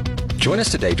Join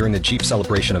us today during the Jeep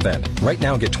Celebration event. Right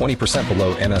now, get 20%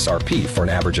 below MSRP for an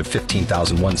average of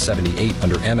 $15,178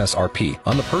 under MSRP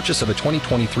on the purchase of a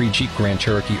 2023 Jeep Grand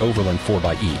Cherokee Overland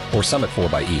 4xE or Summit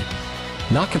 4xE.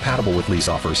 Not compatible with lease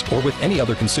offers or with any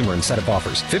other consumer incentive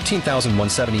offers.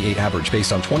 $15,178 average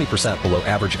based on 20% below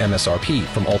average MSRP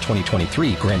from all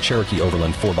 2023 Grand Cherokee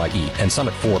Overland 4xE and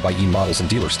Summit 4xE models in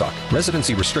dealer stock.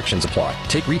 Residency restrictions apply.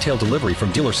 Take retail delivery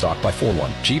from dealer stock by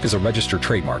 4/1. Jeep is a registered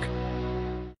trademark.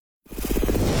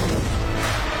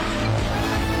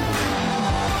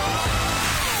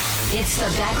 It's the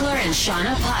Beckler and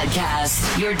Seanna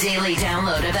podcast, your daily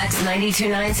download of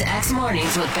X92.9's X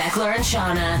Mornings with Beckler and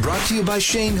Seanna. Brought to you by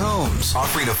Shane Homes,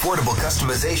 offering affordable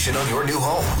customization on your new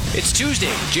home. It's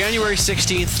Tuesday, January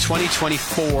 16th,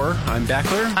 2024. I'm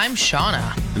Beckler. I'm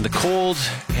Seanna. And the cold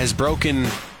has broken,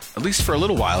 at least for a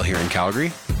little while here in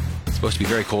Calgary. It's supposed to be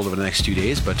very cold over the next 2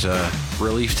 days, but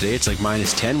relief today. It's like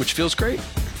minus 10, which feels great.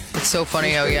 It's so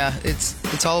funny how,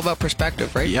 it's all about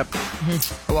perspective, right? Yep.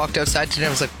 I walked outside today and I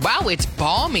was like, wow, it's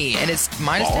balmy. And it's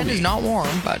minus 10 is not warm,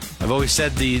 but... I've always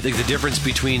said the difference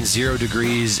between 0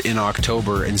 degrees in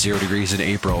October and 0 degrees in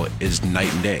April is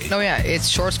night and day. Oh, yeah. It's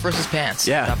shorts versus pants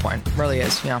at that point. It really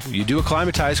is, yeah. You do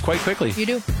acclimatize quite quickly. You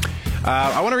do.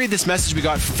 I want to read this message we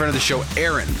got from friend of the show,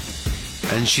 Erin.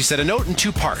 And she said, a note in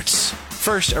 2 parts.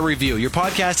 First, a review. Your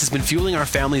podcast has been fueling our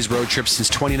family's road trip since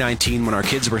 2019 when our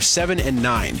kids were 7 and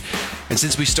 9. And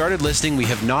since we started listening, we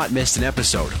have not missed an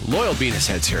episode. Loyal Venus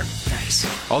heads here. Nice.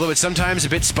 Although it's sometimes a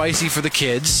bit spicy for the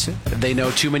kids, they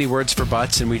know too many words for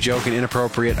butts, and we joke an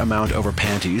inappropriate amount over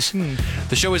panties.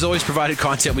 The show has always provided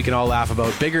content we can all laugh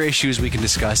about, bigger issues we can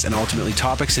discuss, and ultimately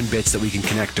topics and bits that we can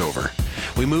connect over.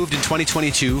 We moved in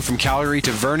 2022 from Calgary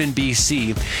to Vernon,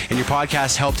 BC, and your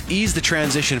podcast helped ease the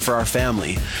transition for our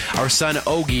family. Our son,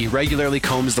 Ogie, regularly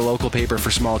combs the local paper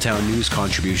for small town news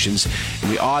contributions, and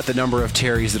we awe at the number of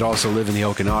Terrys that also live in the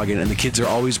Okanagan, and the kids are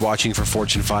always watching for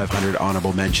Fortune 500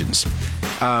 honorable mentions.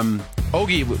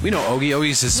 Ogie, we know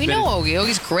Ogie. We know Ogie.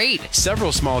 Ogie's great.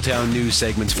 Several small town news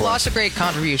segments for us. Lots of great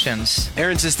contributions.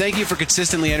 Aaron says, thank you for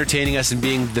consistently entertaining us and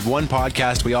being the one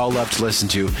podcast we all love to listen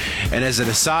to. And as an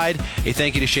aside, a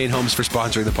thank you to Shane Homes for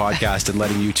sponsoring the podcast and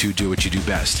letting you two do what you do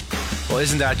best. Well,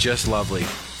 isn't that just lovely?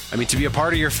 I mean, to be a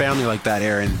part of your family like that,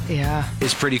 Aaron,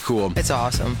 is pretty cool. It's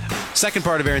awesome. Second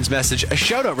part of Aaron's message, a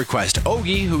shout-out request.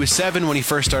 Ogie, who was 7 when he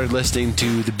first started listening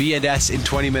to the B&S in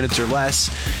 20 minutes or less,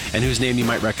 and whose name you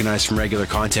might recognize from regular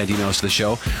content emails to the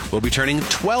show, will be turning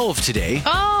 12 today.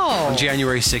 On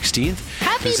January 16th.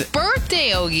 Happy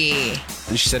birthday, Ogie.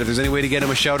 And she said if there's any way to get him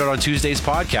a shout-out on Tuesday's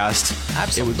podcast,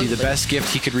 absolutely, it would be the best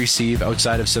gift he could receive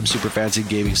outside of some super fancy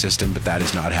gaming system, but that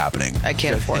is not happening. I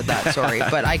can't afford that, sorry,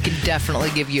 but I can definitely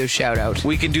give you a shout-out.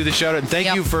 We can do the shout-out, and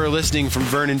thank you for listening from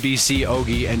Vernon, BC,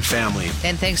 Ogie, and family.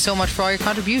 And thanks so much for all your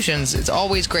contributions. It's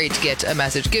always great to get a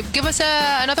message. Give us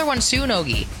another one soon,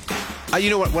 Ogie. You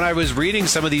know what? When I was reading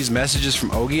some of these messages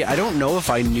from Ogie, I don't know if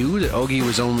I knew that Ogie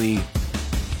was only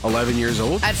 11 years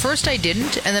old. At first I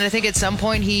didn't, and then I think at some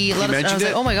point he let us know. I was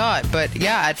like, oh my god. But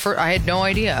yeah, at first I had no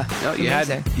idea. No, you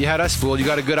had us fooled. You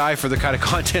got a good eye for the kind of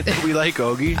content that we like,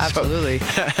 Ogie. Absolutely.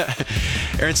 So,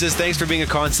 Aaron says, thanks for being a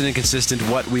constant and consistent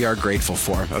what we are grateful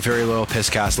for. A very loyal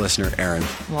Pisscast listener, Aaron.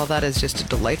 Well, that is just a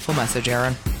delightful message,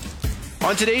 Aaron.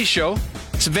 On today's show,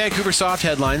 some Vancouver soft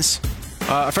headlines.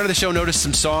 A friend of the show noticed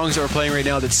some songs that we're playing right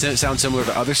now that sound similar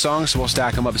to other songs, so we'll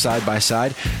stack them up side by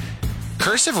side.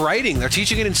 Cursive writing, they're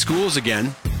teaching it in schools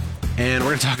again. And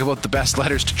we're going to talk about the best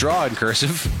letters to draw in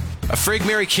cursive. A frig,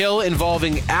 marry, kill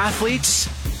involving athletes.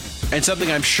 And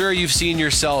something I'm sure you've seen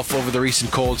yourself over the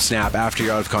recent cold snap after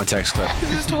your out of context clip.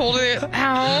 Just holding it.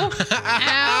 Ow.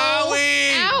 Ow.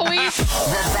 Owie. Owie.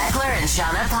 The Beckler and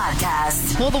Seanna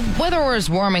podcast. Well, the weather is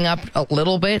warming up a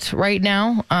little bit right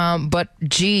now. But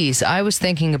geez, I was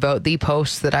thinking about the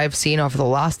posts that I've seen over the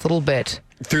last little bit.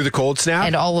 Through the cold snap?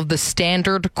 And all of the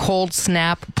standard cold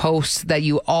snap posts that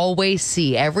you always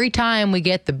see. Every time we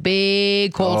get the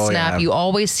big cold snap, you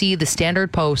always see the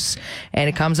standard posts. And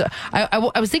it comes...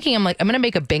 I was thinking, I'm going to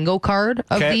make a bingo card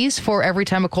of these for every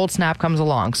time a cold snap comes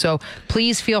along. So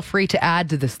please feel free to add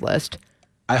to this list.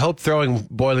 I hope throwing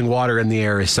boiling water in the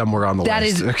air is somewhere on the list. That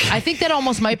is, I think that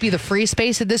almost might be the free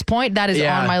space at this point. That is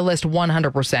on my list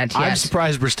 100%. Yes. I'm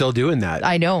surprised we're still doing that.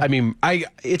 I know. I mean,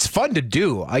 it's fun to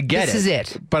do. I get This is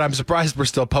it. But I'm surprised we're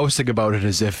still posting about it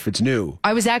as if it's new.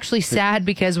 I was actually sad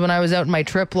because when I was out on my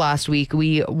trip last week,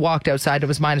 we walked outside. It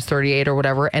was minus 38 or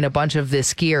whatever, and a bunch of the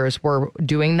skiers were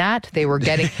doing that. They were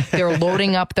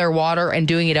loading up their water and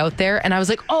doing it out there. And I was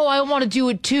like, oh, I want to do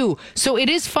it too. So it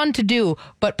is fun to do,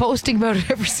 but posting about it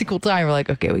every every single time. We're like,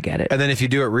 okay, we get it. And then if you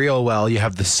do it real well, you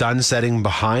have the sun setting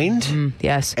behind.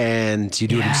 Yes. And you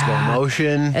do it in slow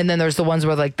motion. And then there's the ones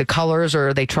where like the colors,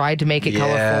 or they tried to make it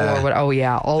colorful, or what. Oh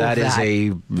yeah, all of that.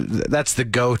 That's the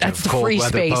goat That's of the cold free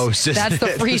weather space. posts. That's the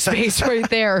free space right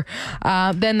there.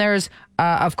 Then there's,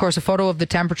 of course, a photo of the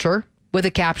temperature with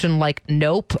a caption like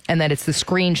 "Nope," and then it's the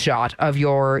screenshot of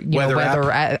your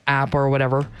weather app or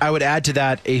whatever. I would add to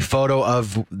that a photo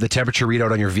of the temperature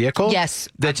readout on your vehicle. Yes,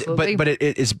 absolutely. But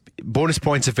it is bonus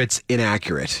points if it's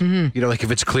inaccurate. Mm-hmm. Like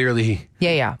if it's clearly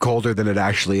colder than it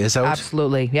actually is out.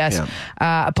 Absolutely, yes.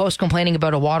 Yeah. A post complaining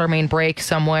about a water main break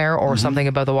somewhere, or something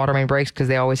about the water main breaks, because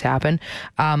they always happen.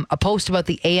 A post about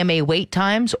the AMA wait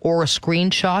times, or a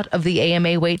screenshot of the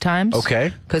AMA wait times.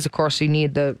 Okay. Because of course you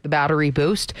need the battery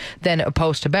boost. Then a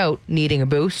post about needing a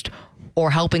boost,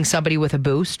 or helping somebody with a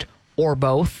boost, or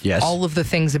both. Yes. All of the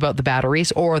things about the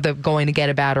batteries, or the going to get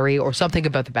a battery, or something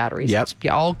about the batteries. Yep.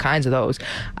 Yeah, all kinds of those.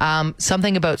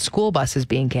 Something about school buses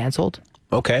being canceled.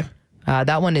 Okay.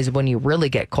 That one is when you really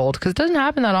get cold, because it doesn't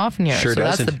happen that often here. Sure so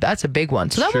doesn't. That's a big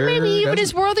one. So that one maybe even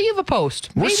is worthy of a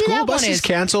post. Were Maybe school that buses one is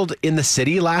canceled in the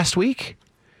city last week?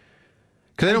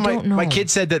 Because I know my kid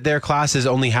said that their class is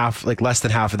only less than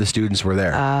half of the students were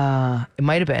there. It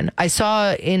might have been. I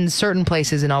saw in certain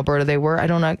places in Alberta they were. I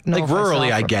don't know. Like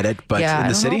rurally, I get it, but in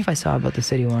the city? I don't know if I saw about the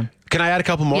city one. Can I add a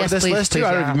couple more to this list too?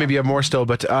 Maybe I have more still,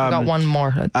 but got one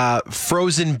more.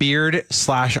 Frozen beard /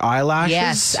 eyelashes.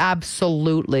 Yes,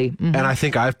 absolutely. Mm-hmm. And I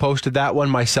think I've posted that one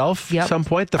myself at some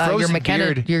point. The frozen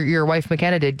beard. Your wife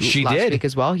McKenna did. She last did week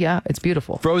as well. Yeah, it's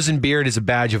beautiful. Frozen beard is a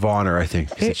badge of honor, I think,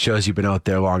 because it shows you've been out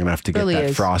there long enough to get really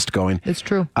that frost going. It's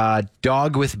true.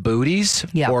 Dog with booties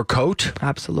or coat.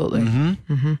 Absolutely.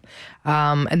 Mm-hmm.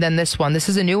 Mm-hmm. And then this one. This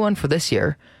is a new one for this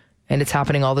year. And it's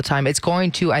happening all the time. It's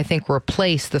going to, I think,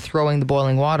 replace the throwing the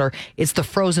boiling water. It's the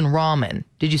frozen ramen.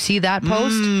 Did you see that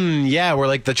post? Yeah, where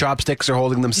like the chopsticks are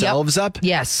holding themselves up.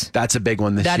 Yes. That's a big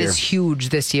one this year. That is huge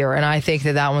this year. And I think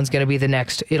that one's going to be the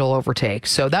next it'll overtake.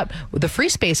 So the free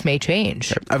space may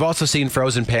change. I've also seen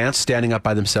frozen pants standing up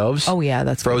by themselves. Oh, yeah,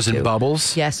 that's frozen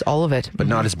bubbles. Yes, all of it. But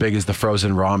not as big as the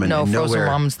frozen ramen. No, frozen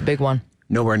ramen's the big one.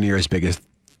 Nowhere near as big as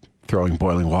throwing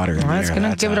boiling water in the air. It's going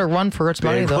to give it a run for its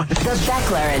money, though. The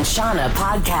Beckler and Seanna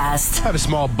podcast. I have a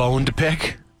small bone to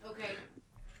pick. Okay.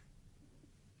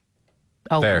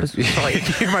 Oh, there. Sorry.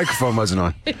 Your microphone wasn't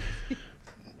on.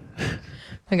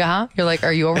 You're like,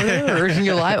 are you over there or are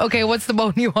you live? Okay, what's the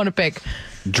bone you want to pick?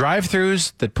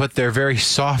 Drive-thrus that put their very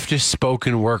softest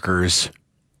spoken workers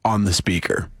on the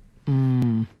speaker.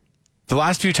 The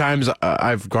last few times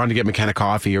I've gone to get McKenna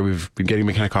coffee, or we've been getting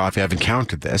McKenna coffee, I've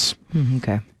encountered this.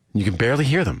 Okay. You can barely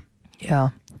hear them. Yeah.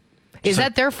 Is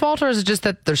that their fault, or is it just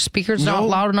that their speaker's not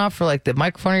loud enough for like the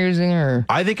microphone you're using? Or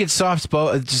I think it's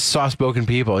soft-spoken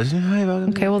people.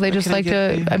 Okay, well they just like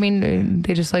to.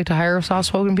 They just like to hire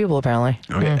soft-spoken people apparently.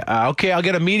 Okay, okay, I'll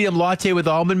get a medium latte with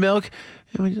almond milk.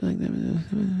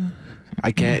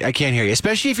 I can't hear you,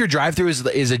 especially if your drive-thru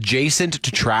is adjacent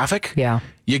to traffic. Yeah,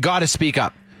 you got to speak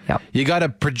up. Yep. You got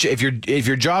to if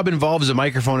your job involves a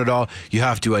microphone at all, you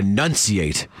have to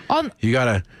enunciate. On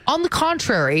the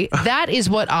contrary, that is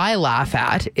what I laugh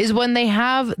at, is when they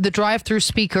have the drive-through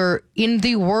speaker in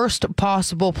the worst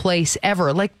possible place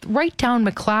ever, like right down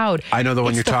McLeod. I know the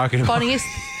one you're talking about. Funniest.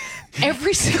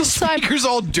 Every single time. Speaker's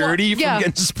all dirty from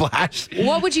getting splashed.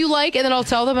 What would you like? And then I'll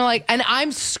tell them, and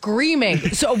I'm screaming.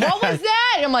 So what was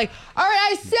that? And I'm like, all right,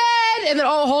 I said. And then,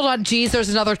 oh, hold on. Geez, there's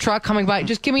another truck coming by.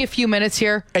 Just give me a few minutes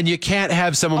here. And you can't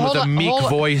have someone with a meek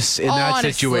voice in that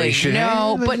situation.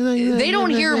 No, but they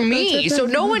don't hear me. So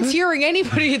no one's hearing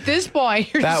anybody at this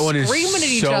point. You're that one is screaming at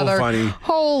each so other. Funny.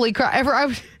 Holy crap.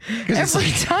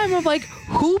 Every time I'm like,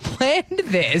 who planned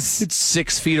this? It's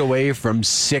 6 feet away from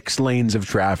 6 lanes of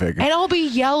traffic. And I'll be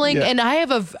yelling, and I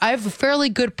have a fairly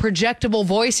good projectable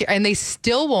voice here, and they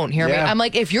still won't hear me. I'm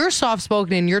like, if you're soft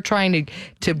spoken and you're trying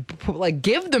to like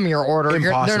give them your order,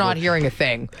 they're not hearing a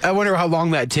thing. I wonder how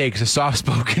long that takes. A soft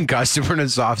spoken customer and a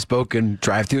soft spoken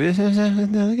drive-thru.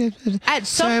 At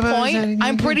some point,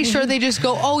 I'm pretty sure they just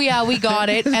go, "Oh yeah, we got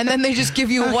it," and then they just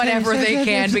give you whatever they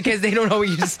can because they don't know what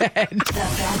you said.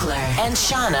 The Beckler and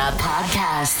Seanna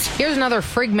podcast. Here's another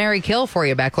Frig, Marry, Kill for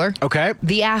you, Beckler. Okay.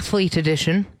 The athlete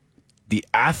edition. The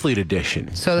athlete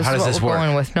edition. So this is what we're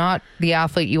going with. Not the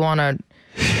athlete you want to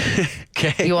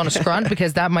you want to scrunt,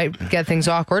 because that might get things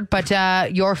awkward. But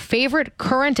your favorite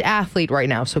current athlete right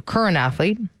now. So current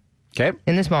athlete. Okay.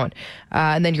 In this moment.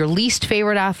 And then your least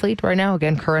favorite athlete right now.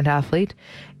 Again, current athlete.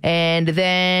 And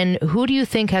then who do you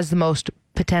think has the most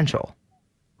potential?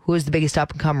 Who is the biggest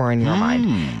up-and-comer in your mind?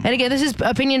 And again, this is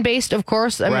opinion-based, of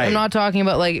course. I'm not talking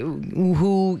about, like,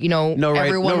 who, no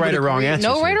right or wrong answers.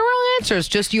 No right or wrong answers.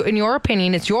 Just you, in your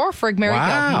opinion, it's your frig, marry,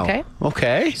 Wow. kill. Okay.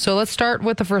 Okay. So let's start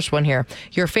with the first one here.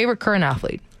 Your favorite current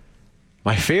athlete.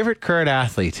 My favorite current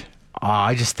athlete.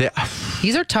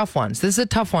 These are tough ones. This is a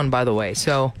tough one, by the way.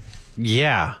 So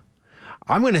yeah,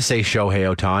 I'm going to say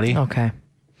Shohei Ohtani. okay.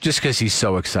 Just because he's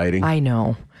so exciting. I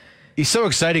know. He's so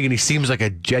exciting, and he seems like a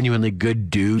genuinely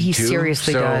good dude, He too.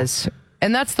 seriously does.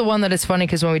 And that's the one that is funny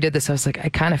because when we did this, I was like, I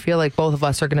kind of feel like both of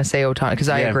us are going to say Ohtani because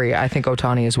I agree. I think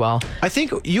Ohtani as well. I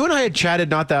think you and I had chatted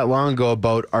not that long ago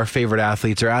about our favorite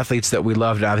athletes or athletes that we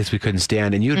loved, athletes we couldn't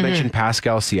stand. And you had mentioned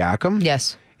Pascal Siakam.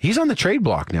 Yes. He's on the trade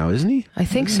block now, isn't he? I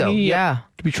think so. Yeah.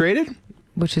 To be traded?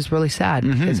 Which is really sad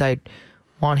because I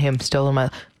want him still in my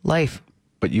life.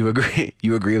 But you agree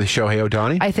with Shohei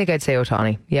Ohtani? I think I'd say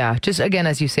Ohtani. Yeah. Just again,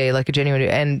 as you say, like a genuine,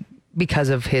 and because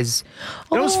of his.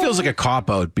 It almost feels like a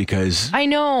cop-out because. I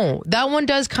know. That one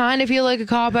does kind of feel like a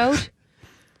cop-out.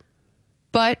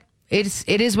 But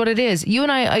it is what it is. You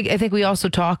and I think we also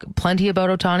talk plenty about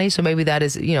Ohtani, so maybe that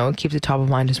is, keeps it top of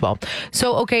mind as well.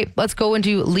 So, okay, let's go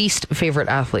into least favorite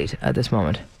athlete at this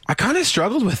moment. I kind of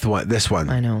struggled with this one.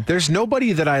 I know. There's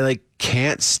nobody that I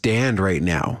can't stand right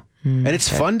now. And it's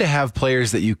fun to have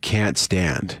players that you can't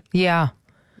stand. Yeah.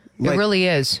 It really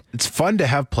is. It's fun to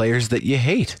have players that you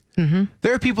hate. Mm-hmm.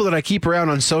 There are people that I keep around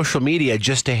on social media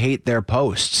just to hate their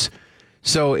posts.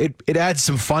 So it adds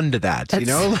some fun to that,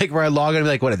 where I log in and be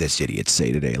like, what did this idiot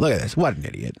say today? Look at this. What an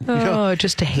idiot.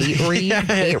 Just to hate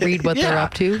read what they're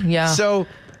up to. Yeah. So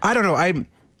I don't know. I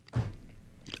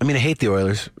hate the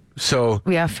Oilers. So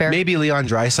yeah, fair. Maybe Leon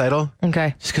Draisaitl.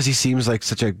 Okay. Just because he seems like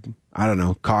such a,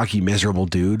 cocky, miserable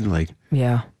dude.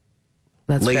 Yeah.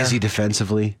 That's lazy fair.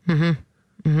 Defensively. Mm-hmm.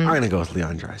 I'm going to go with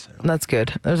Leon Draisaitl. That's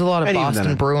good. There's a lot of And even Boston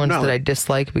then, Bruins no. that I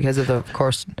dislike because of the, of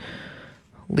course,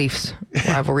 Leafs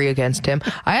rivalry against him.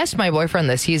 I asked my boyfriend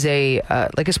this. He's a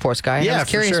sports guy. Yeah, I was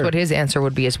curious for sure. what his answer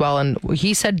would be as well. And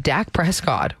he said Dak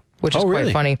Prescott, which is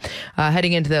really? quite funny.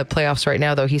 Heading into the playoffs right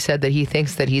now, though, he said that he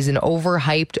thinks that he's an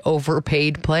overhyped,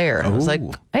 overpaid player. I was like,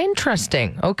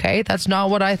 interesting. Okay, that's not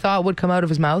what I thought would come out of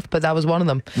his mouth, but that was one of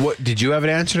them. What did you have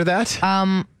an answer to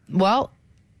that? Well,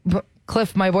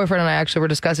 Cliff, my boyfriend and I actually were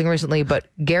discussing recently, but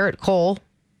Garrett Cole,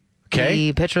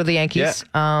 the pitcher of the Yankees,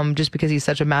 just because he's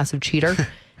such a massive cheater.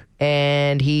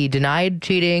 And he denied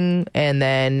cheating, and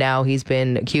then now he's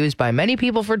been accused by many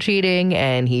people for cheating,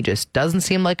 and he just doesn't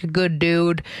seem like a good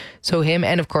dude. So him,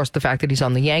 and of course the fact that he's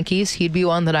on the Yankees, he'd be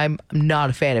one that I'm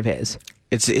not a fan of his.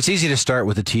 It's easy to start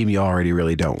with a team you already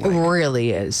really don't like. It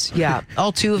really is. Yeah.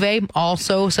 Altuve,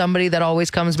 also somebody that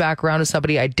always comes back around to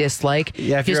somebody I dislike.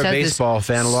 Yeah, if you're a baseball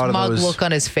fan, a lot of those... smug look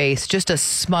on his face. Just a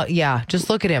smug... Yeah, just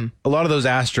look at him. A lot of those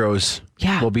Astros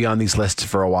will be on these lists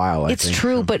for a while, I think. It's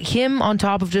true, but him on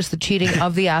top of just the cheating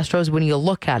of the Astros, when you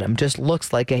look at him, just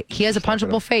looks like he has a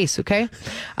punchable face, okay?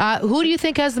 Who do you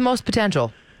think has the most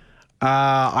potential?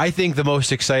 I think the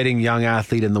most exciting young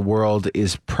athlete in the world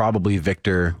is probably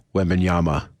Victor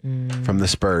Wembanyama from the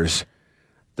Spurs,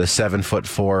 the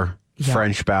 7'4"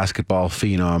 French basketball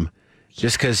phenom.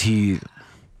 Just because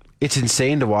it's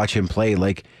insane to watch him play.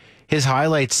 Like his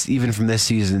highlights, even from this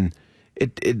season,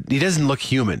 he doesn't look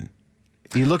human.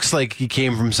 He looks like he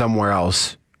came from somewhere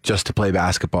else just to play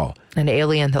basketball. An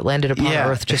alien that landed upon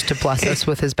Earth just to bless us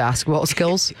with his basketball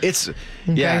skills.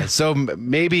 So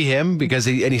maybe him because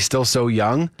he's still so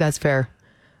young. That's fair.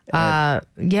 Yeah,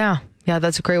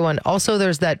 that's a great one. Also,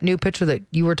 there's that new pitcher that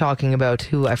you were talking about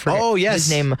who I forget his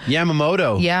name.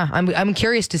 Yamamoto. Yeah, I'm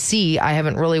curious to see. I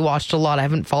haven't really watched a lot. I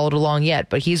haven't followed along yet,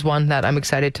 but he's one that I'm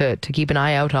excited to keep an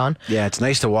eye out on. Yeah, it's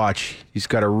nice to watch. He's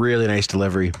got a really nice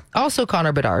delivery. Also,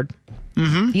 Connor Bedard.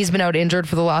 Mm-hmm. He's been out injured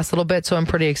for the last little bit, so I'm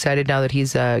pretty excited now that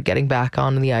he's getting back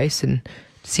on the ice and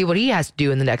see what he has to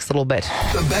do in the next little bit.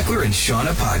 The Beckler and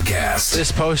Seanna podcast.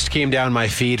 This post came down my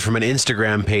feed from an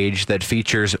Instagram page that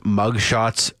features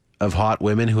mugshots of hot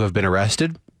women who have been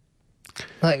arrested.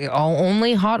 Like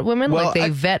only hot women? Well, like they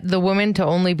vet the women to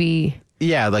only be...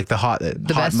 Yeah, like the hot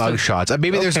mug shots.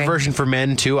 Maybe there's a version for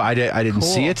men too. I didn't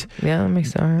see it. Yeah, that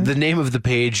makes sense. Right. The name of the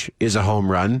page is a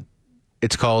home run.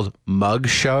 It's called Mug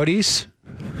Shouties.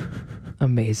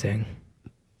 Amazing.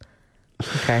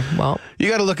 Okay, well. You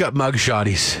got to look up Mug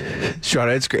Shotties.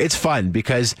 Shauna, it's great. It's fun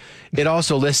because it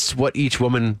also lists what each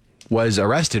woman was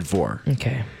arrested for.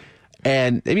 Okay.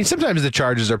 And I mean, sometimes the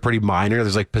charges are pretty minor.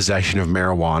 There's like possession of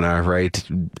marijuana, right?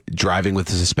 Driving with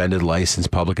a suspended license,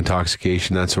 public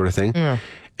intoxication, that sort of thing. Yeah.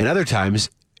 And other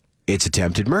times it's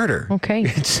attempted murder. Okay.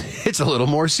 It's a little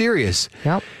more serious.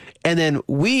 Yep. And then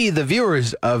we, the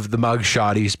viewers of the Mug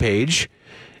Shotties page,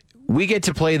 we get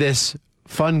to play this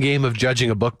fun game of judging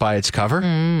a book by its cover.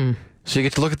 So you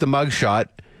get to look at the mug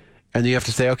shot and you have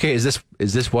to say, okay, is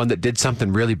this one that did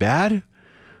something really bad?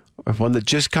 one that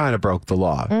just kind of broke the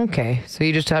law. Okay, so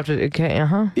you just have to. Okay,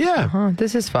 Yeah.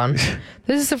 This is fun.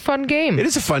 This is a fun game. It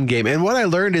is a fun game. And what I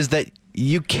learned is that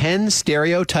you can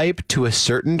stereotype to a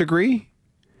certain degree.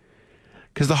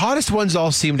 Because the hottest ones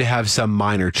all seem to have some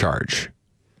minor charge.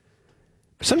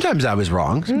 Sometimes I was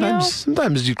wrong.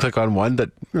 Sometimes you click on one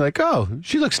that you're like, oh,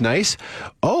 she looks nice.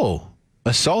 Oh,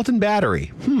 assault and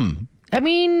battery. I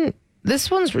mean,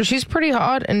 she's pretty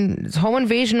hot, and it's home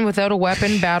invasion without a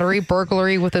weapon, battery,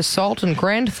 burglary with assault, and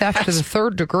grand theft to the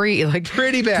third degree. Like,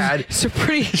 Pretty bad. She's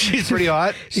pretty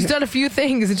hot. She's done a few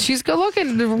things, and she's good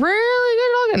looking, really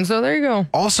good looking. So there you go.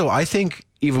 Also, I think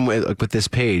even with this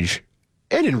page,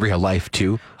 and in real life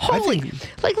too.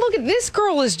 Look at this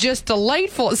girl is just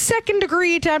delightful. Second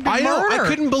degree attempted murder. I know. I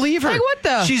couldn't believe her. Like, what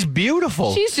the? She's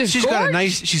beautiful. She's got a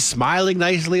nice. She's smiling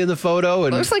nicely in the photo,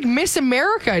 and looks like Miss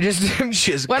America.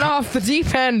 Just went off the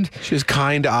deep end. She has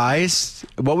kind eyes.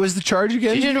 What was the charge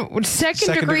again? She did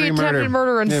second degree attempted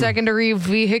murder and second degree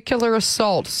vehicular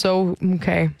assault. So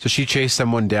okay. So she chased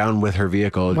someone down with her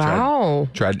vehicle. And Wow.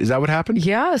 Tried. Is that what happened?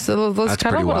 Yeah. So that's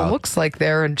kind of what wild. it looks like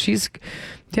there, and she's.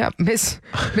 Yeah, Miss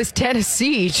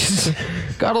Tennessee just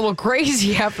got a little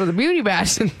crazy after the beauty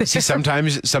bash. See,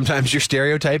 sometimes your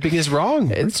stereotyping is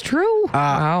wrong. It's true.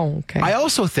 Wow. Okay. I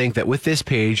also think that with this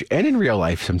page and in real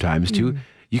life sometimes too,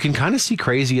 you can kind of see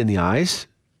crazy in the eyes.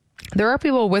 There are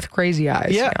people with crazy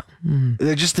eyes. Yeah.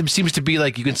 There just seems to be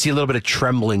like you can see a little bit of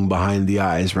trembling behind the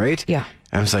eyes, right? Yeah.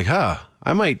 And I was like, I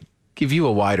might give you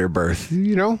a wider berth,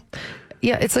 you know?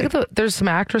 Yeah, it's like there's some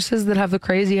actresses that have the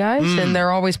crazy eyes, and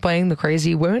they're always playing the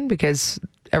crazy women because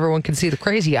everyone can see the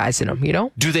crazy eyes in them, you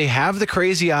know? Do they have the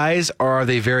crazy eyes, or are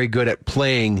they very good at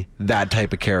playing that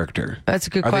type of character? That's a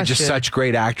good question. Are they just such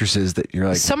great actresses that you're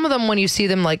like... Some of them, when you see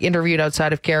them like interviewed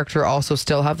outside of character, also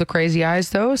still have the crazy eyes,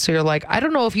 though. So you're like, I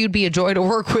don't know if you'd be a joy to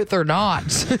work with or not.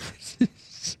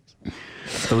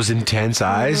 Those intense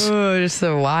eyes. Oh, just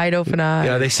a wide open eye.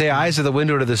 Yeah, they say eyes are the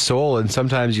window to the soul, and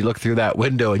sometimes you look through that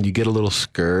window and you get a little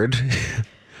scared.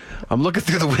 I'm looking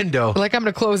through the window. Like, I'm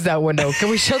going to close that window. Can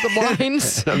we shut the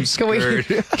blinds? I'm scared.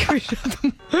 Can we shut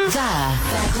them? The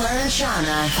Beckler and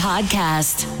Seanna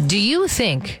podcast. Do you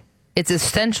think it's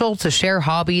essential to share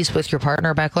hobbies with your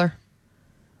partner, Beckler?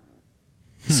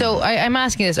 So I'm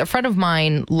asking this. A friend of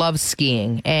mine loves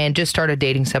skiing and just started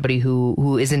dating somebody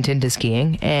who isn't into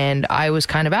skiing. And I was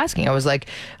kind of asking. I was like,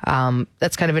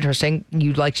 that's kind of interesting.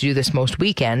 You'd like to do this most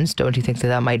weekends. Don't you think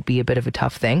that might be a bit of a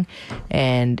tough thing?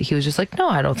 And he was just like, no,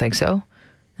 I don't think so.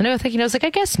 And I was like, I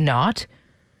guess not.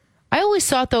 I always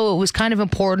thought, though, it was kind of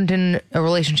important in a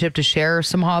relationship to share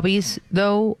some hobbies,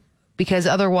 though, because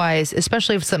otherwise,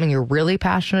 especially if it's something you're really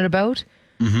passionate about,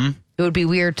 it would be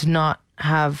weird to not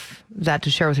have that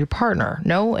to share with your partner.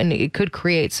 No? And it could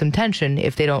create some tension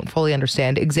if they don't fully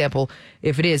understand. Example,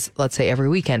 if it is, let's say, every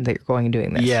weekend that you're going and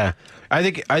doing this. Yeah. I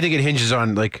think it hinges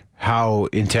on like how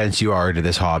intense you are into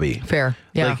this hobby. Fair.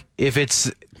 Yeah. Like if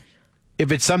it's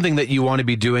something that you want to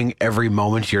be doing every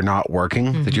moment you're not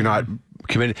working, that you're not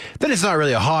committed, then it's not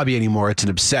really a hobby anymore. It's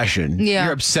an obsession. Yeah.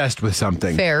 You're obsessed with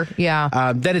something. Fair.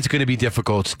 Yeah. Then it's going to be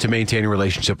difficult to maintain a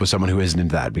relationship with someone who isn't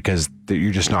into that because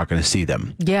you're just not going to see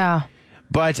them. Yeah.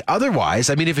 But otherwise,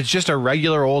 I mean, if it's just a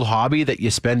regular old hobby that you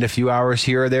spend a few hours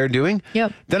here or there doing,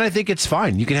 then I think it's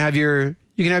fine. You can have your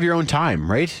own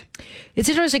time, right? It's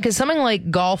interesting because something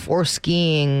like golf or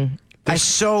skiing, they're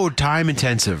so time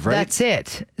intensive, right? That's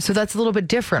it. So that's a little bit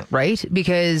different, right?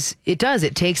 Because it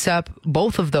takes up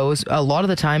both of those a lot of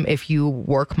the time. If you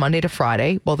work Monday to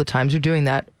Friday, well, the times you're doing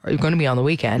that are going to be on the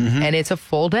weekend, and it's a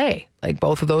full day. Like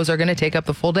both of those are going to take up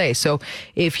the full day. So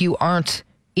if you aren't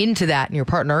into that and your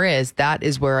partner is, that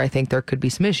is where I think there could be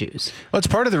some issues. Well, it's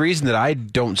part of the reason that I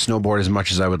don't snowboard as much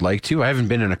as I would like to. I haven't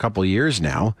been in a couple of years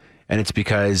now, and it's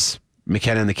because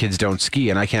McKenna and the kids don't ski,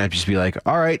 and I can't just be like,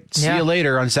 all right, see you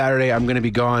later on Saturday. I'm going to be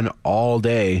gone all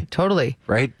day. Totally.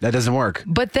 Right? That doesn't work.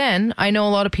 But then I know a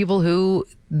lot of people who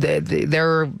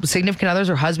their significant others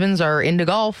or husbands are into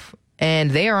golf,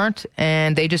 and they aren't,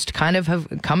 and they just kind of have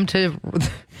come to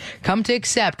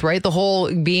accept, right, the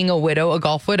whole being a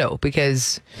golf widow,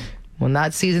 because when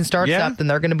that season starts up, then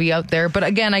they're going to be out there. But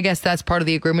again, I guess that's part of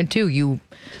the agreement too. You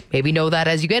maybe know that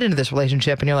as you get into this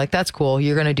relationship, and you're like, that's cool.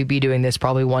 You're going to be doing this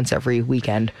probably once every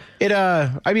weekend.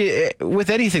 With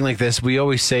anything like this, we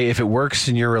always say if it works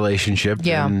in your relationship,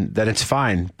 then it's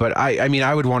fine. But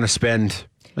I would want to spend...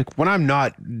 Like when I'm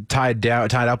not tied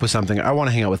up with something, I want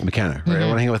to hang out with McKenna, right? I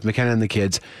want to hang out with McKenna and the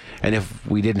kids. And if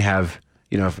we didn't have,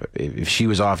 if she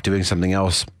was off doing something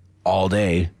else all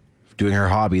day, doing her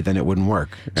hobby, then it wouldn't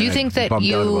work. Do you think that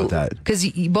because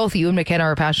both you and McKenna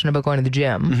are passionate about going to the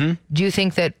gym, do you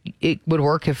think that it would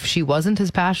work if she wasn't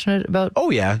as passionate about? Oh,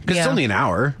 yeah, because it's only an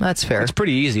hour. That's fair. It's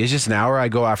pretty easy. It's just an hour. I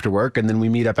go after work, and then we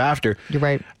meet up after. You're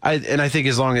right. I think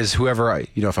as long as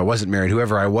if I wasn't married,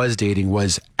 whoever I was dating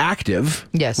was active,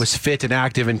 yes, was fit and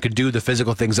active and could do the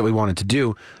physical things that we wanted to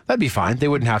do, that'd be fine. They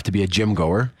wouldn't have to be a gym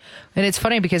goer. And it's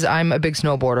funny because I'm a big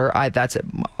snowboarder. That's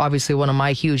obviously one of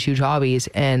my huge hobbies,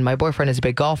 and my boyfriend is a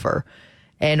big golfer.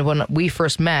 And when we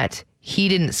first met, he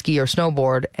didn't ski or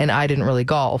snowboard, and I didn't really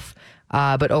golf.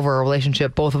 But over a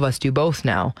relationship, both of us do both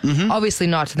now. Mm-hmm. Obviously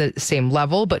not to the same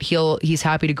level, but he's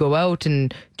happy to go out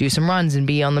and do some runs and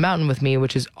be on the mountain with me,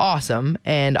 which is awesome.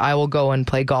 And I will go and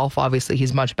play golf. Obviously,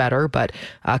 he's much better, but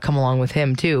come along with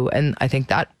him too. And I think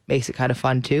that makes it kind of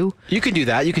fun too. You can do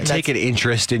that. You can take an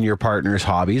interest in your partner's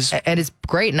hobbies. And it's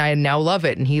great, and I now love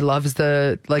it. And he loves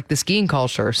the skiing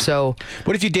culture. So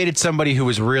what if you dated somebody who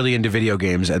was really into video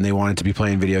games and they wanted to be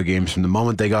playing video games from the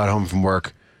moment they got home from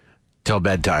work till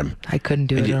bedtime? I couldn't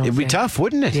do it. It'd be tough,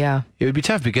 wouldn't it? Yeah. It would be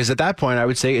tough because at that point I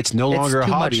would say it's no longer a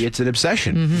hobby, much. it's an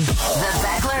obsession. The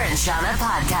Beckler and Seanna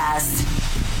podcast.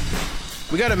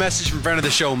 We got a message from a friend of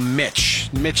the show, Mitch.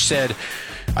 Mitch said,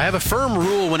 I have a firm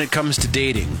rule when it comes to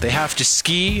dating. They have to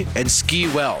ski and ski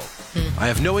well. I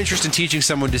have no interest in teaching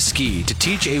someone to ski. To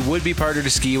teach a would-be partner to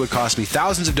ski would cost me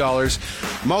thousands of dollars,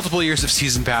 multiple years of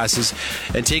season passes,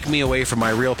 and take me away from my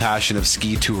real passion of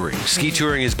ski touring. Ski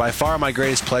touring is by far my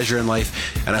greatest pleasure in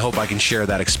life, and I hope I can share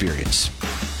that experience.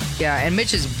 Yeah, and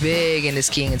Mitch is big into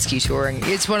skiing and ski touring.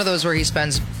 It's one of those where he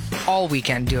spends all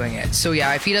weekend doing it. So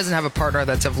yeah, if he doesn't have a partner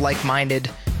that's of like-minded,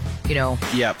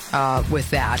 with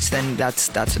that, then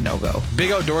that's a no-go.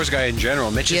 Big outdoors guy in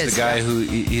general. Mitch is the guy who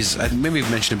he's, maybe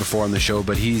we've mentioned it before on the show,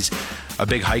 but he's a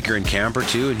big hiker and camper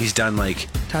too, and he's done like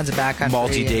tons of backcountry,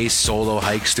 multi-day solo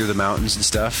hikes through the mountains and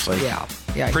stuff.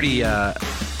 Like pretty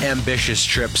ambitious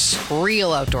trips.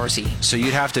 Real outdoorsy. So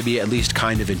you'd have to be at least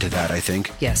kind of into that, I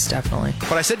think. Yes, definitely.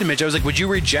 But I said to Mitch, I was like, would you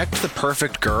reject the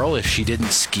perfect girl if she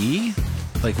didn't ski?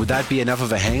 Like, would that be enough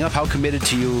of a hang-up? How committed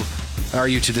are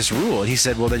you to this rule? And he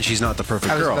said, well, then she's not the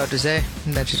perfect girl. I was about to say,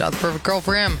 that she's not the perfect girl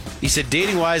for him. He said,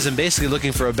 dating-wise, I'm basically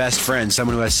looking for a best friend,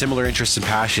 someone who has similar interests and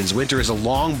passions. Winter is a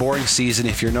long, boring season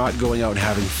if you're not going out and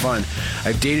having fun.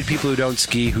 I've dated people who don't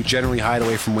ski, who generally hide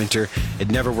away from winter.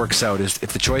 It never works out. If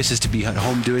the choice is to be at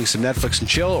home doing some Netflix and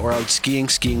chill or out skiing,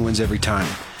 skiing wins every time.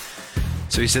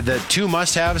 So he said that two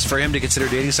must-haves for him to consider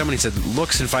dating someone. He said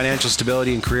looks and financial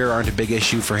stability and career aren't a big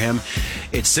issue for him.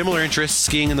 It's similar interests,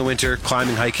 skiing in the winter,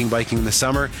 climbing, hiking, biking in the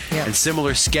summer, and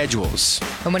similar schedules.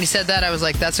 And when he said that, I was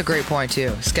like, that's a great point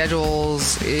too.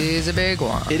 Schedules is a big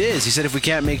one. It is. He said if we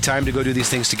can't make time to go do these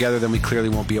things together, then we clearly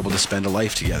won't be able to spend a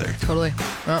life together. Totally.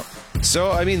 Oh.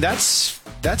 So, I mean, that's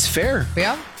fair.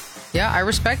 Yeah. Yeah, I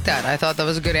respect that. I thought that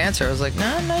was a good answer. I was like,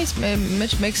 nah, nice.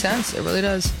 Mitch makes sense. It really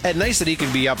does. And nice that he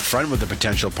can be upfront with a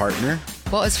potential partner.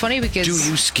 Well, it's funny because... Do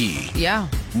you ski? Yeah.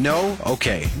 No?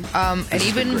 Okay. And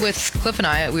even with Cliff and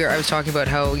I was talking about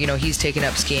how, he's taken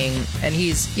up skiing, and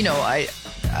he's,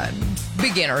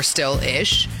 beginner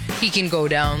still-ish. He can go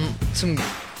down some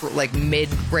like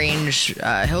mid-range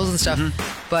hills and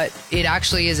stuff, but it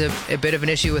actually is a bit of an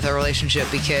issue with our relationship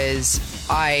because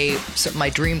my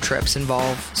dream trips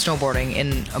involve snowboarding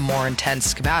in a more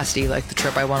intense capacity, like the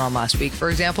trip I went on last week,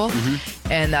 for example,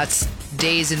 and that's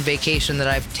days in vacation that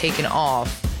I've taken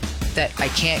off that I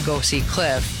can't go see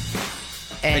Cliff.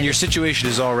 And your situation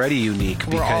is already unique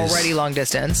because we're already long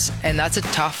distance, and that's a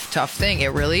tough thing.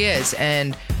 It really is.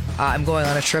 And I'm going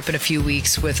on a trip in a few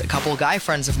weeks with a couple of guy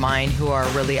friends of mine who are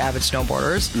really avid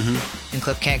snowboarders. And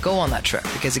Cliff can't go on that trip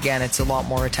because, again, it's a lot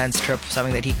more intense trip,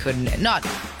 something that he couldn't not.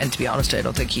 And to be honest, I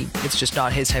don't think it's just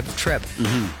not his type of trip.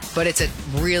 But it's a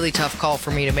really tough call for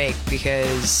me to make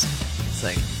because it's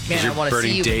like, man, I want to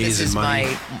see you, but this is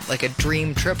my like a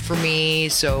dream trip for me.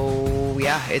 So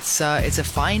yeah, it's a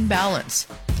fine balance.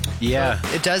 Yeah,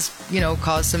 so it does,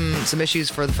 cause some issues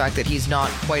for the fact that he's not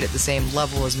quite at the same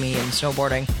level as me in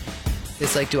snowboarding.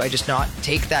 It's like, do I just not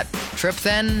take that trip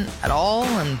then at all?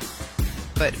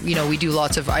 But we do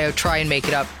lots of. I try and make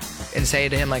it up and say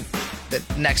to him like, the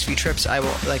next few trips I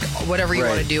will like whatever you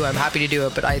want to do. I'm happy to do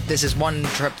it, but this is one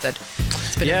trip that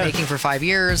it's been making for 5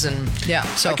 years, and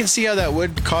so I can see how that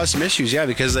would cause some issues. Yeah,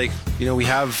 because we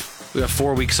have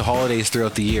 4 weeks of holidays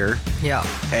throughout the year. Yeah.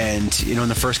 And, in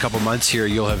the first couple months here,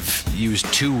 you'll have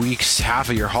used 2 weeks, half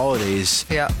of your holidays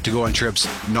to go on trips,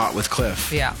 not with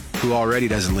Cliff. Yeah. Who already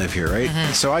doesn't live here, right?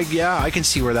 So, I can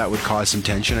see where that would cause some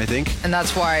tension, I think. And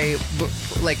that's why,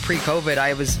 pre-COVID,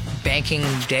 I was banking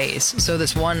days. So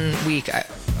this 1 week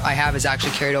I have is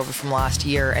actually carried over from last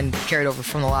year and carried over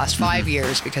from the last 5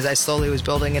 years because I slowly was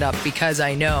building it up because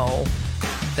I know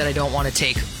that I don't want to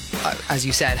take... as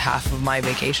you said, half of my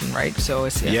vacation, right? So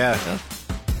it's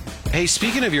Hey,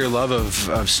 speaking of your love of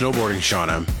snowboarding,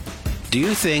 Shauna, do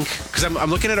you think, because I'm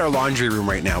looking at our laundry room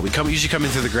right now. We usually come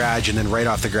in through the garage, and then right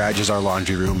off the garage is our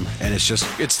laundry room, and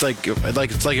it's like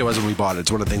it was when we bought it.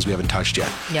 It's one of the things we haven't touched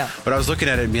yet. Yeah. But I was looking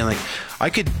at it and being like, I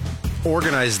could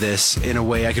organize this in a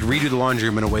way, I could redo the laundry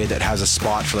room in a way that has a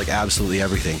spot for like absolutely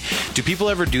everything. Do people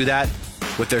ever do that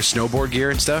with their snowboard gear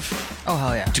and stuff? Oh,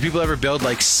 hell yeah. Do people ever build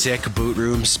like sick boot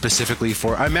rooms specifically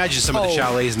for, I imagine some of the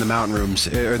chalets in the mountain rooms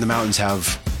or in the mountains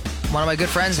have. One of my good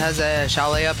friends has a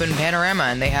chalet up in Panorama,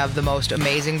 and they have the most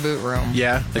amazing boot room.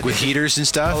 Yeah, like with heaters and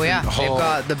stuff. Oh yeah, they've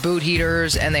got the boot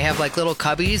heaters, and they have like little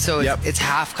cubbies, so it's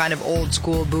half kind of old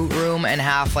school boot room and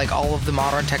half like all of the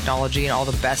modern technology and all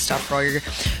the best stuff for all your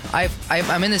gear.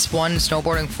 I'm in this one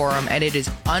snowboarding forum, and it is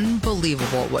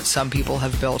unbelievable what some people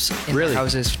have built in their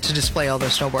houses to display all their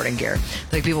snowboarding gear.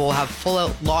 Like people will have full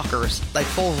out lockers, like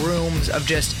full rooms of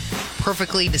just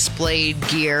perfectly displayed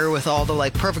gear with all the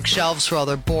like perfect shelves for all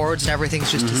their boards and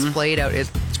everything's just displayed out. It's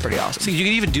pretty awesome. So you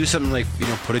can even do something like,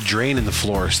 put a drain in the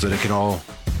floor so that it can all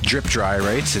drip dry,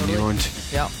 right? Totally.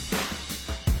 Yeah.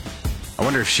 I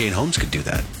wonder if Shane Holmes could do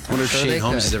that. I wonder if Shane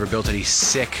Holmes has ever built any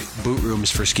sick boot rooms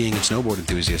for skiing and snowboard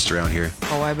enthusiasts around here.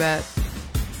 Oh, I bet.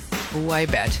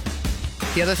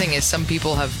 The other thing is some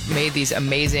people have made these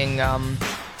amazing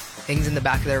things in the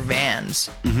back of their vans,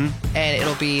 and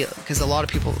it'll be, because a lot of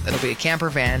people, it'll be a camper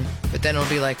van, but then it'll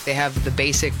be like they have the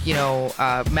basic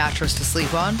mattress to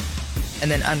sleep on, and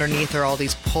then underneath are all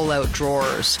these pull-out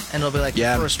drawers, and it'll be like the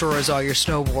first drawer is all your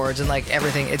snowboards and like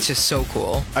everything. It's just so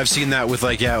cool. I've seen that with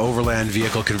overland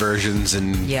vehicle conversions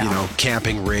and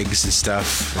camping rigs and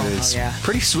stuff. It's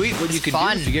pretty sweet what you can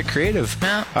do if you get creative.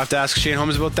 Yeah. I'll have to ask Shane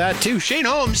Holmes about that too. Shane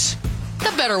Holmes!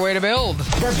 The better way to build. The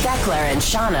Beckler and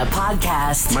Seanna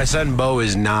podcast. My son Bo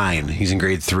is 9. He's in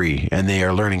grade 3, and they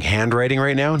are learning handwriting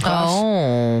right now in class.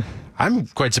 Oh. I'm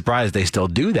quite surprised they still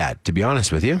do that, to be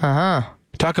honest with you.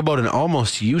 Talk about an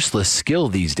almost useless skill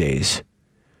these days.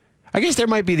 I guess there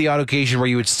might be the odd occasion where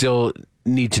you would still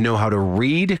need to know how to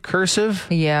read cursive.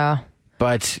 Yeah.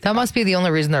 But that must be the only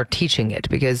reason they're teaching it,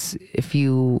 because if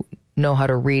you know how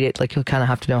to read it, like you'll kind of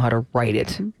have to know how to write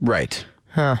it. Right.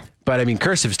 Huh. But I mean,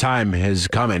 cursive's time has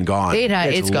come and gone.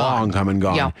 It's long come and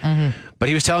gone. Yeah. But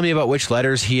he was telling me about which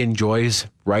letters he enjoys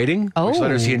writing. Oh. Which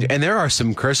letters and there are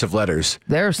some cursive letters.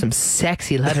 There are some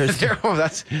sexy letters. there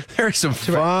are some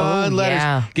fun letters.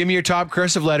 Yeah. Give me your top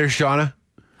cursive letters, Shauna.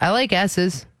 I like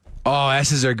S's. Oh,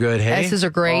 S's are good, hey? S's are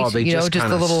great. Oh, they just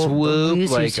the little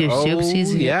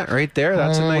swoop, yeah, right there.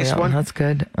 That's a nice one. That's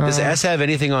good. Does S have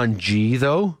anything on G,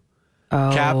 though?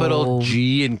 Capital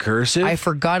G in cursive. I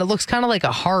forgot. It looks kind of like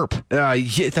a harp.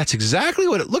 Yeah, that's exactly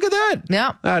what it. Look at that.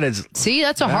 Yeah. That is. See,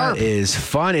 that's a harp. That is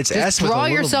fun. It's Just S. Draw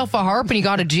yourself a harp and you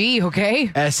got a G.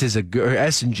 Okay. S is a good.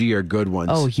 S and G are good ones.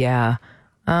 Oh yeah.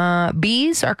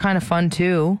 B's are kind of fun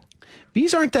too.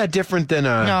 B's aren't that different than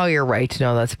a. No, you're right.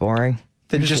 No, that's boring.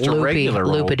 Than just a regular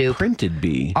old printed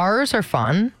B. R's are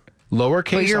fun.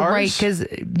 Lowercase. But you're R's? right, because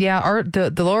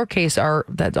the lowercase R,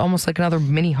 that's almost like another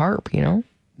mini harp.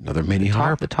 Another mini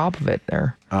harp. The top of it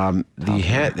there.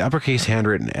 The uppercase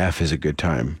handwritten F is a good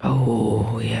time.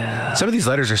 Oh, yeah. Some of these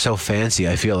letters are so fancy,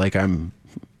 I feel like I'm,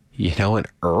 an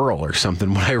Earl or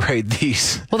something when I write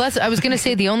these. Well, I was going to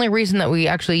say the only reason that we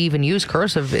actually even use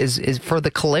cursive is for the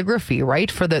calligraphy,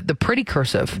 right? For the pretty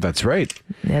cursive. That's right.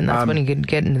 And that's when you can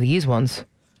get into these ones.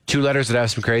 2 letters that have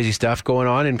some crazy stuff going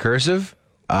on in cursive.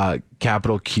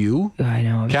 Capital Q. I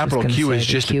know. Capital Q is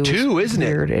just a 2, isn't it?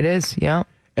 Weird. It is, yeah.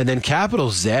 And then capital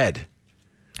Z.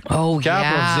 Oh,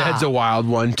 Capital Z's a wild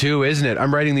one too, isn't it?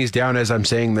 I'm writing these down as I'm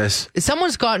saying this.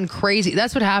 Someone's gotten crazy.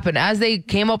 That's what happened. As they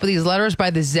came up with these letters by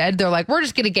the Z, they're like, we're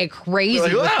just going to get crazy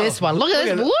with this one. Look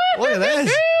at this. Look at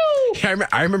this. Yeah,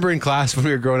 I remember in class when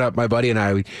we were growing up, my buddy and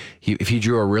I, if he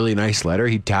drew a really nice letter,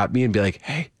 he'd tap me and be like,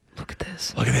 hey, look at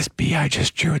this. Look at this B I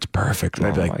just drew. It's perfect. And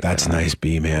I'd be like, that's nice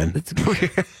B, man. That's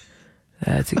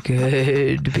a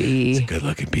good B. It's a good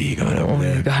looking B going over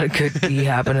there. Got a good B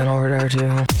happening over there too.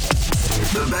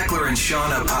 The Beckler and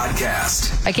Seanna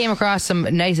podcast. I came across some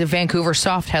nice Vancouver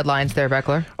soft headlines there,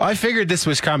 Beckler. I figured this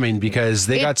was coming because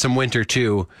they got some winter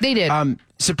too. They did.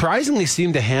 Surprisingly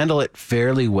seemed to handle it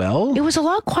fairly well. It was a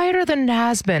lot quieter than it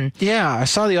has been. Yeah, I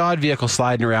saw the odd vehicle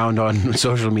sliding around on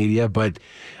social media, but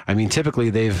I mean, typically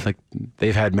they've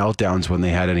had meltdowns when they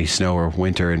had any snow or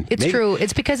winter. And it's true.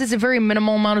 It's because it's a very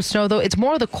minimal amount of snow, though. It's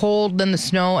more the cold than the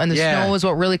snow, and the snow is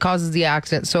what really causes the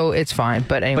accident. So it's fine.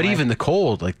 But anyway. But even the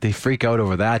cold, they freak out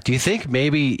over that. Do you think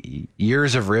maybe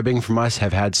years of ribbing from us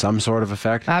have had some sort of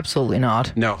effect? Absolutely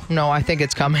not. No, I think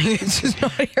it's coming. It's just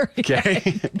not here yet.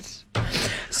 Okay.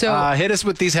 So hit us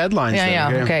with these headlines.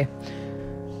 Yeah, then, okay.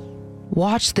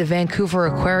 Watch the Vancouver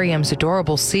Aquarium's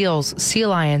adorable seals, sea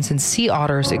lions, and sea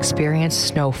otters experience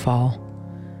snowfall.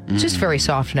 Just very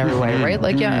soft in every way, right?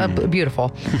 Like, yeah,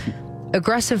 beautiful.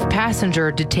 Aggressive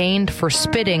passenger detained for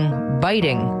spitting,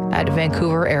 biting at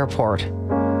Vancouver Airport.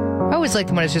 I always like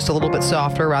them when it's just a little bit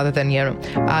softer rather than,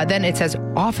 then it says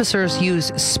officers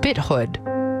use spit hood.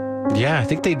 Yeah, I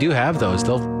think they do have those.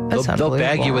 They'll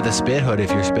bag you with a spit hood if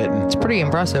you're spitting. It's pretty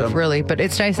impressive, really. But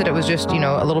it's nice that it was just,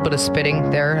 a little bit of spitting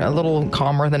there, a little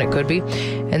calmer than it could be.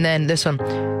 And then this one,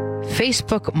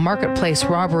 Facebook Marketplace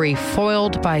robbery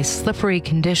foiled by slippery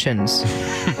conditions.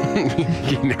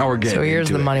 Now we're getting So here's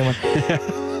into the it. money one.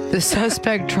 The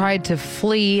suspect tried to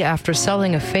flee after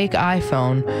selling a fake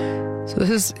iPhone. So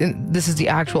this is the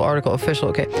actual article, official.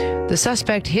 Okay. The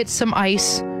suspect hit some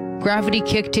ice, gravity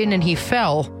kicked in, and he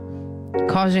fell,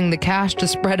 causing the cash to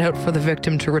spread out for the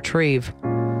victim to retrieve.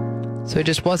 So he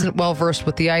just wasn't well versed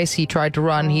with the ice. He tried to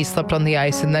run, he slipped on the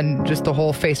ice, and then just the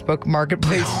whole Facebook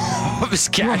Marketplace of his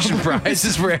cash and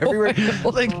prizes were everywhere.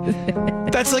 Like,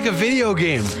 that's like a video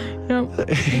game.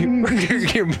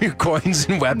 Your coins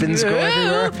and weapons go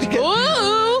everywhere.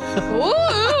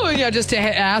 Ooh, yeah, just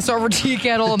ass over tea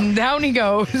kettle, and down he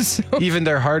goes. Even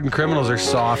their hardened criminals are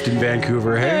soft in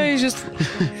Vancouver. Hey, he's just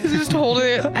holding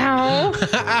it. Ow,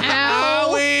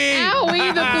 ow, owie.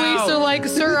 The police are like,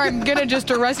 "Sir, I'm gonna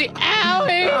just arrest you."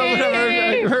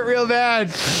 Owie, hurt real bad.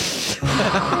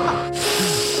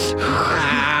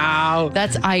 Ow.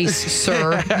 That's ice,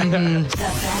 sir. The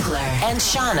Beckler and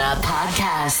Seanna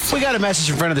podcast. We got a message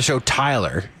in front of the show,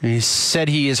 Tyler. He said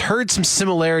he has heard some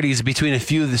similarities between a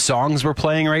few of the songs we're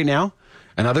playing right now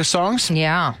and other songs.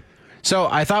 Yeah. So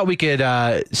I thought we could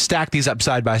stack these up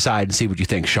side by side and see what you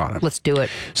think, Shauna. Let's do it.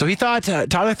 So he thought,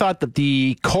 Tyler thought that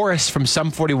the chorus from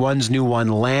Sum 41's new one,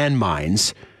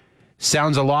 Landmines,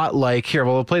 sounds a lot like, here,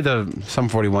 well, we'll play the Sum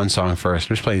 41 song first.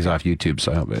 We're just playing these off YouTube,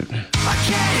 so I hope it.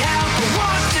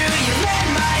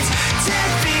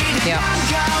 Yeah.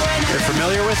 You're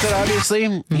familiar with it, obviously.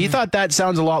 Mm-hmm. He thought that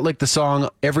sounds a lot like the song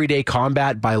Everyday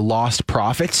Combat by Lost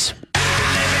Prophets.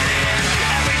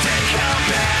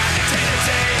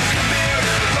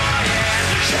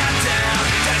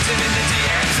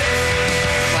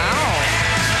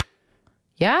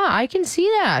 Yeah, I can see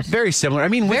that. Very similar. I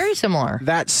mean, very similar.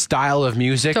 That style of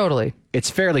music. Totally. It's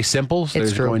fairly simple, so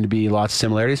there's going to be lots of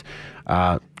similarities.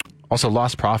 Also,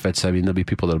 Lost Prophets, I mean, there'll be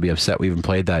people that'll be upset we even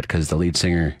played that because the lead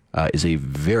singer is a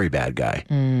very bad guy.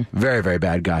 Very, very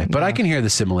bad guy. But I can hear the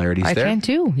similarities there. I can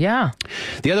too, yeah.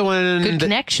 The other one... Good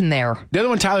connection there. The other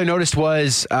one Tyler noticed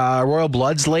was Royal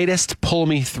Blood's latest, Pull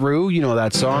Me Through. You know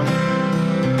that song?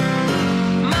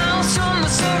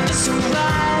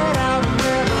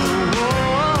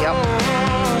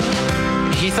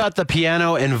 He thought the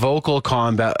piano and vocal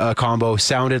combo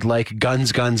sounded like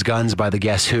Guns, Guns, Guns by the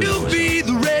Guess Who. You'll be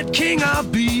the Red King, I'll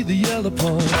be the Yellow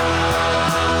Paw.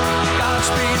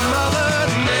 Godspeed, Mother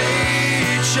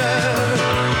Nature.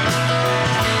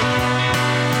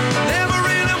 Never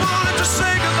really wanted to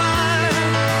say goodbye.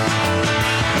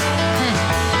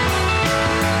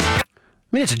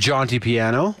 I mean, it's a jaunty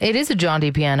piano. It is a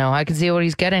jaunty piano. I can see what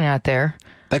he's getting at there.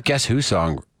 That Guess Who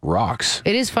song rocks.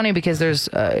 It is funny because there's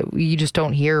you just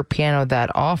don't hear piano that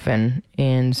often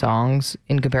in songs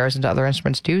in comparison to other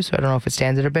instruments too, so I don't know if it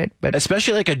stands it a bit, but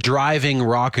especially like a driving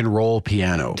rock and roll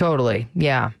piano. Totally.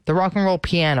 Yeah. The rock and roll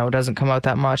piano doesn't come out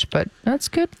that much, but that's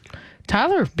good.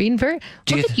 Tyler, being very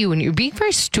look at you and you're being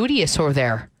very studious over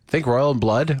there. Think Royal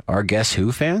Blood are Guess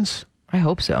Who fans? I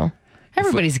hope so.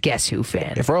 Everybody's Guess Who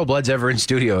fan. If Royal Blood's ever in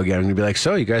studio again, I'm going to be like,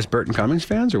 so you guys Burton Cummings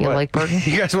fans or you what? Like Burton?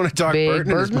 You guys want to talk Big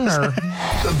Burton? Or?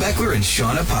 The Beckler and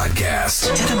Seanna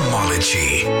podcast.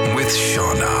 Etymology with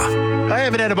Seanna. I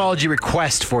have an etymology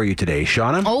request for you today,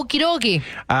 Shauna. Okie dokie.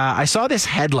 I saw this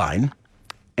headline,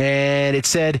 and it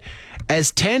said,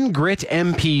 as 10 grit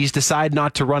MPs decide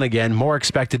not to run again, more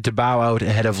expected to bow out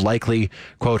ahead of likely,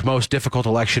 quote, most difficult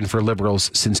election for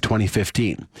Liberals since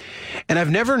 2015. And I've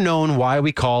never known why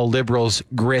we call Liberals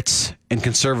Grits and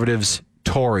Conservatives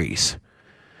Tories.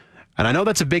 And I know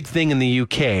that's a big thing in the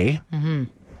UK,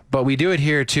 but we do it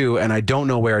here too, and I don't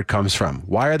know where it comes from.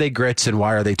 Why are they Grits and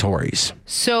why are they Tories?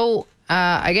 So...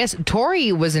 I guess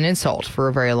Tory was an insult for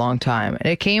a very long time.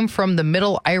 And it came from the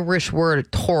Middle Irish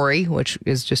word Tory, which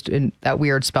is just in that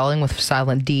weird spelling with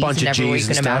silent D's Bunch in of every way you G's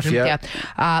can and stuff, imagine.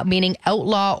 Yeah. Meaning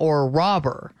outlaw or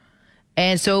robber.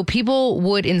 And so people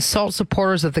would insult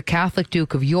supporters of the Catholic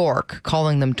Duke of York,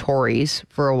 calling them Tories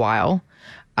for a while.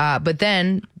 But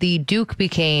then the Duke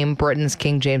became Britain's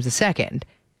King James II.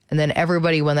 And then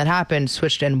everybody, when that happened,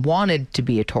 switched and wanted to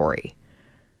be a Tory.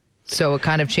 So it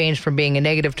kind of changed from being a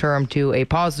negative term to a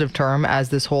positive term as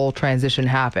this whole transition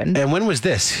happened. And when was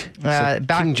this? Back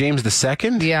King James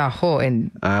II? Yeah,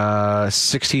 in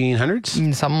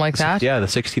 1600s? something like that. Yeah, the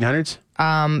 1600s.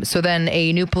 So then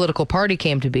a new political party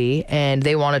came to be, and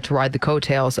they wanted to ride the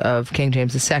coattails of King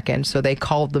James II, so they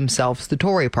called themselves the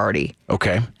Tory Party.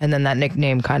 Okay. And then that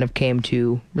nickname kind of came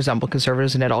to resemble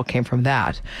Conservatives, and it all came from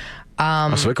that.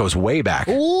 So it goes way back.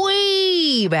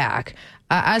 Way back.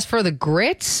 As for the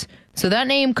Grits, so that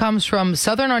name comes from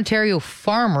Southern Ontario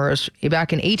farmers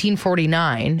back in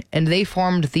 1849, and they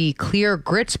formed the Clear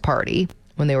Grits Party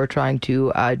when they were trying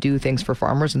to do things for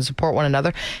farmers and support one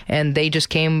another. And they just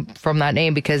came from that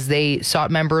name because they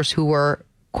sought members who were,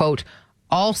 quote,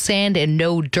 all sand and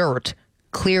no dirt,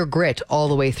 clear grit all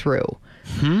the way through.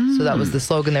 So that was the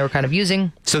slogan they were kind of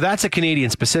using. So that's a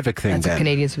Canadian-specific thing, That's a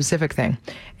Canadian-specific thing.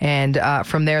 And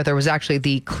from there was actually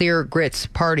the Clear Grits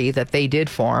Party that they did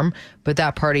form, but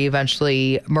that party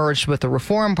eventually merged with the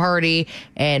Reform Party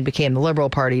and became the Liberal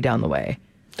Party down the way.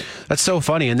 That's so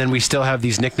funny. And then we still have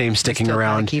these nicknames sticking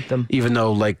around, keep them. even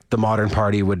though like the modern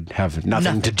party would have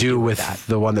nothing to do with that.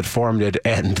 the one that formed it,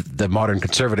 and the modern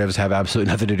Conservatives have absolutely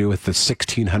nothing to do with the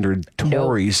 1600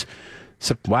 Tories.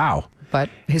 So, wow. But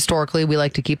historically, we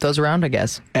like to keep those around, I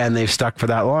guess. And they've stuck for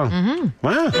that long. Mm-hmm.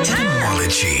 Wow.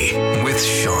 Etymology with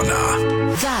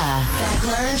Shauna. The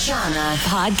Beckler and Seanna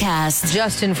podcast.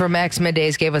 Justin from X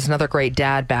Middays gave us another great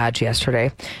dad badge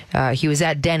yesterday. He was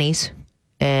at Denny's,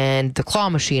 and the claw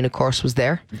machine, of course, was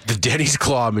there. The Denny's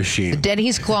claw machine.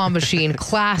 Denny's claw machine,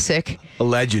 classic. A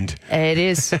legend. It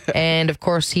is. And, of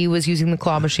course, he was using the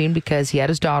claw machine because he had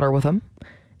his daughter with him,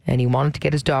 and he wanted to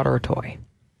get his daughter a toy.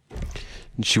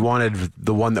 She wanted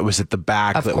the one that was at the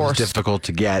back Of that course. was difficult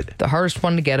to get. The hardest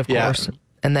one to get, of Yeah. course.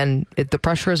 And then the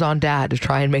pressure is on Dad to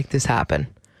try and make this happen.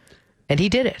 And he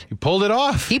did it. He pulled it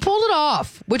off. He pulled it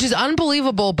off, which is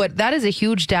unbelievable, but that is a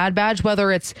huge dad badge,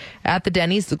 whether it's at the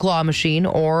Denny's, the claw machine,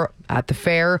 or at the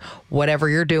fair, whatever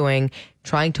you're doing,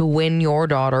 trying to win your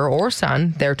daughter or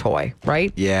son their toy,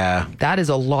 right? Yeah. That is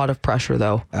a lot of pressure,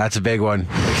 though. That's a big one.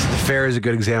 The fair is a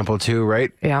good example, too,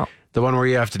 right? Yeah. The one where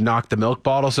you have to knock the milk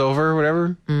bottles over or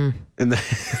whatever. And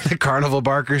the carnival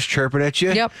barkers chirping at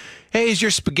you. Yep. Hey, is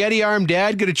your spaghetti arm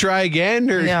dad going to try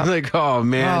again? Or Yeah. like, oh,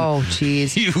 man. Oh,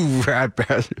 jeez. You rat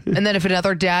bastard. And then if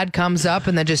another dad comes up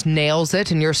and then just nails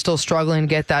it and you're still struggling to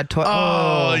get that toy.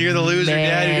 Oh, you're the loser,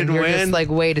 Dad, you didn't you're win. just like,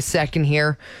 wait a second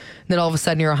here. And then all of a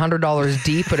sudden you're $100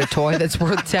 deep at a toy that's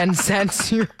worth 10 cents.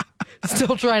 You're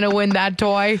still trying to win that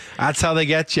toy. That's how they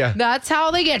get you. That's how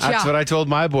they get you. That's what I told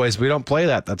my boys. We don't play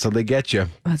that. That's how they get you.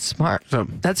 That's smart. So-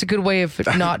 That's a good way of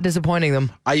not disappointing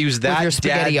them. I use With that your dad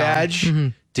spaghetti arm.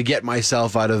 badge to get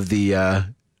myself out of the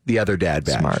other dad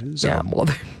badge. Smart. So, Yeah. Well,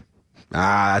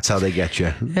 that's how they get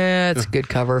you. yeah, it's a good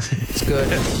cover. It's good.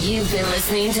 You've been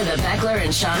listening to the Beckler and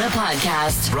Seanna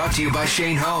podcast. Brought to you by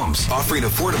Shane Homes, offering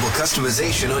affordable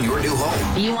customization on your new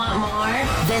home. You want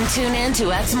more? Then tune in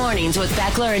to X Mornings with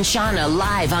Beckler and Seanna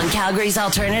live on Calgary's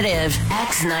Alternative,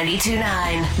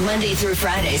 X92.9. Monday through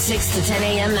Friday, 6 to 10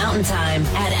 a.m. Mountain Time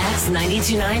at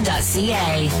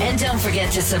x929.ca. And don't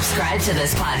forget to subscribe to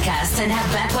this podcast and have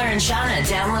Beckler and Seanna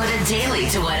downloaded daily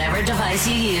to whatever device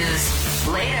you use.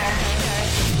 Later.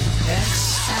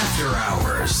 X After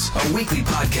Hours, a weekly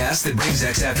podcast that brings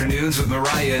X Afternoons with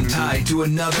Mariah and Ty to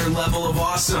another level of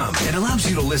awesome and allows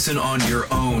you to listen on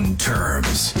your own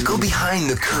terms. Go behind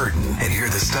the curtain and hear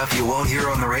the stuff you won't hear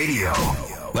on the radio.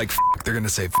 Like they're gonna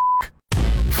say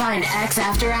Find X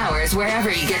After Hours wherever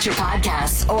you get your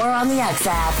podcasts or on the X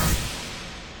app.